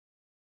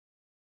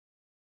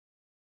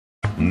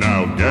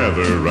Now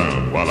gather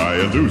round while I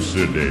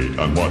elucidate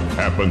on what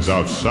happens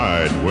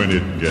outside when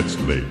it gets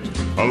late.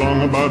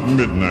 Along about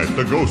midnight,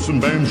 the ghosts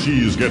and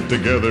banshees get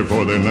together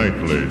for their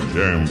nightly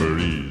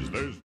jamborees.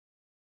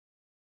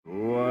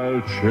 So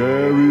I'll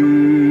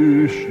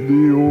cherish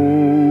the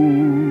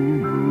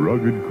old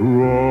rugged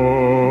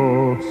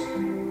cross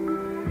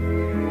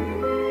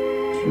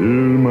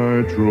till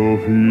my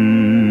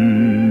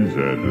trophies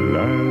at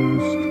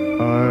last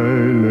I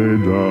lay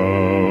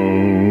down.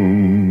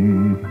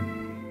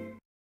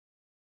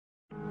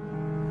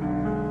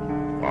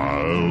 I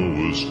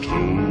was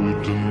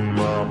toting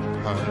my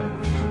pack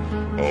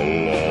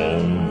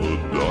along the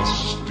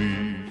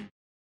dusty.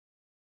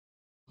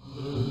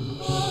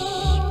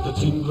 The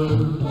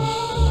tinglers,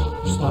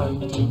 sly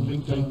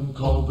tingling thing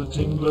called the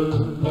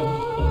tinglers.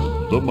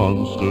 The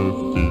monster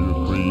fear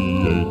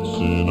creates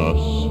in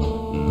us,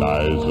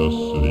 lies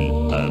asleep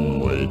and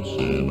waits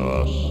in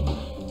us.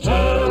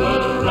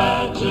 Terror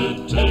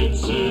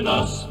agitates in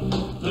us,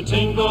 the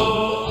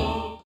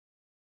tingle.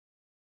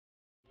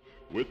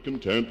 With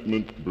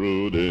contentment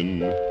brewed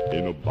in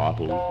a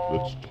bottle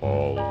that's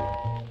tall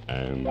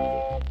and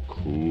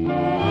cool.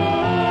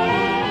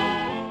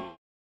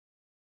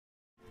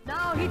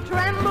 Now he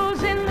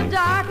trembles in the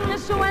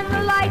darkness when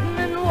the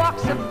lightning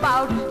walks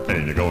about.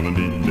 Ain't you gonna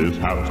need this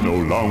house no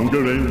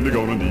longer? Ain't you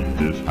gonna need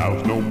this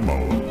house no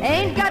more?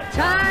 Ain't got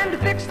time to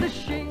fix the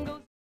shingles.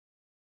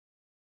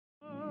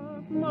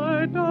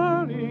 My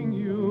darling,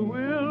 you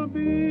will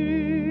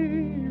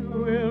be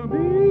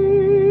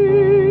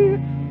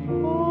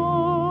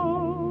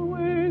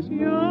always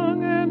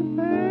young and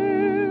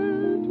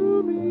fair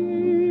to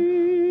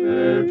me,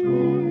 fair to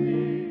me.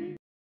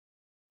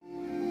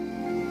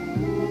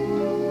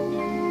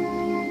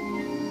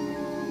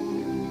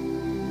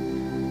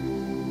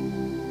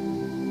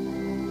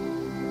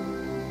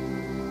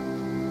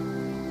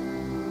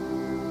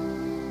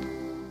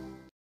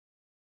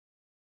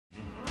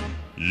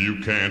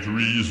 You can't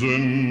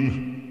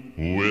reason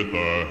with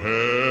a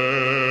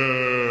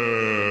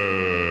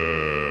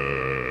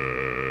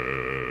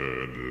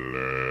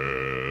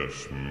headless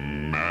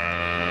man.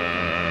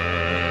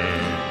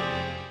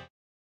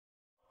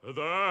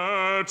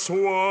 That's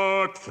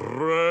what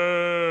friends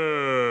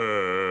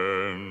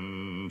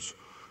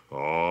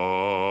are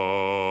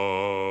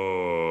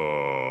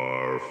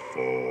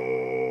for.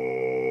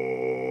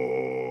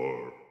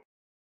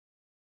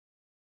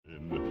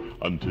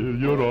 Until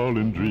you're all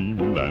in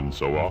dreamland,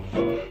 so off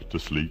to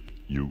sleep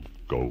you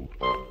go.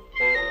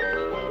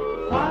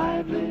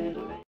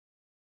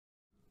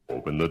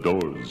 Open the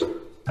doors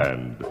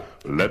and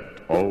let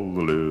all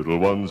the little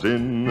ones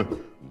in.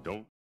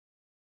 Don't.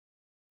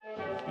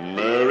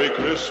 Merry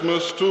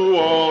Christmas to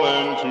all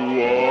and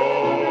to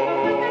all.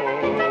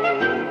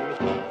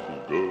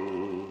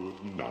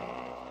 Good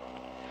night.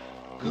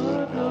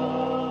 Good night.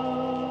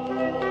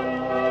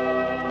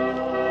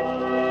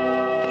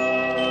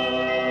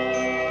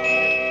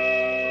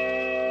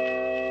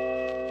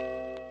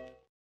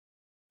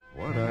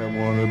 What I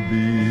wanna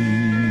be.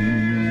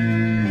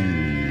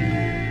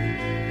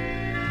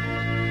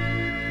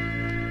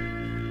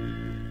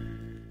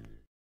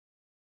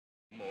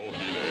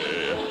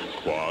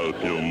 Qual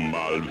più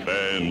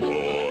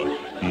malvento,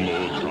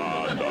 muta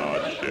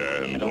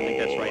d'accento. I don't think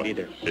that's right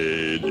either.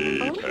 E di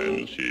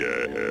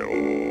pensiero.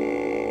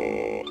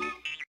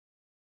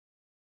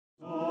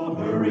 So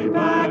hurry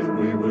back,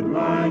 we would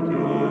like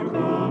your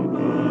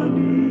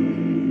company.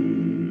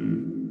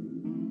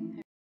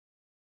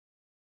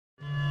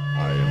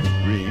 I am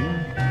green,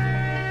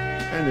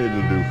 and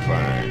it'll do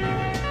fine.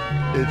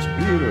 It's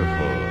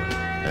beautiful,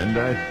 and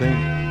I think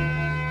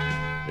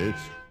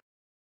it's...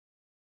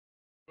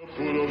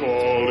 Put them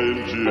all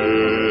in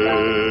jail.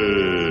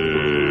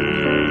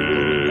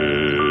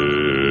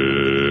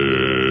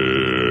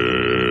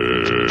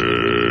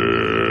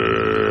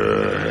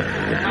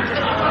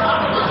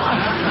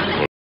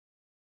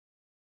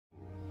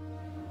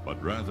 But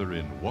rather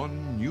in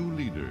one new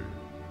leader,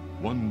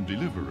 one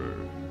deliverer,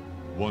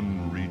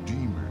 one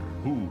redeemer,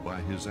 who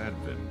by his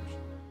advent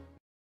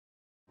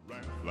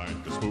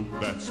like the spook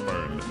that's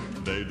spurned.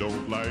 They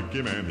don't like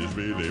him and he's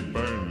really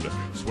burned.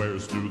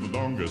 Swears to the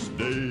longest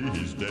day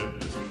he's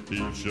dead.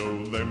 He'll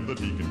show them that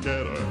he can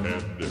get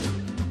ahead.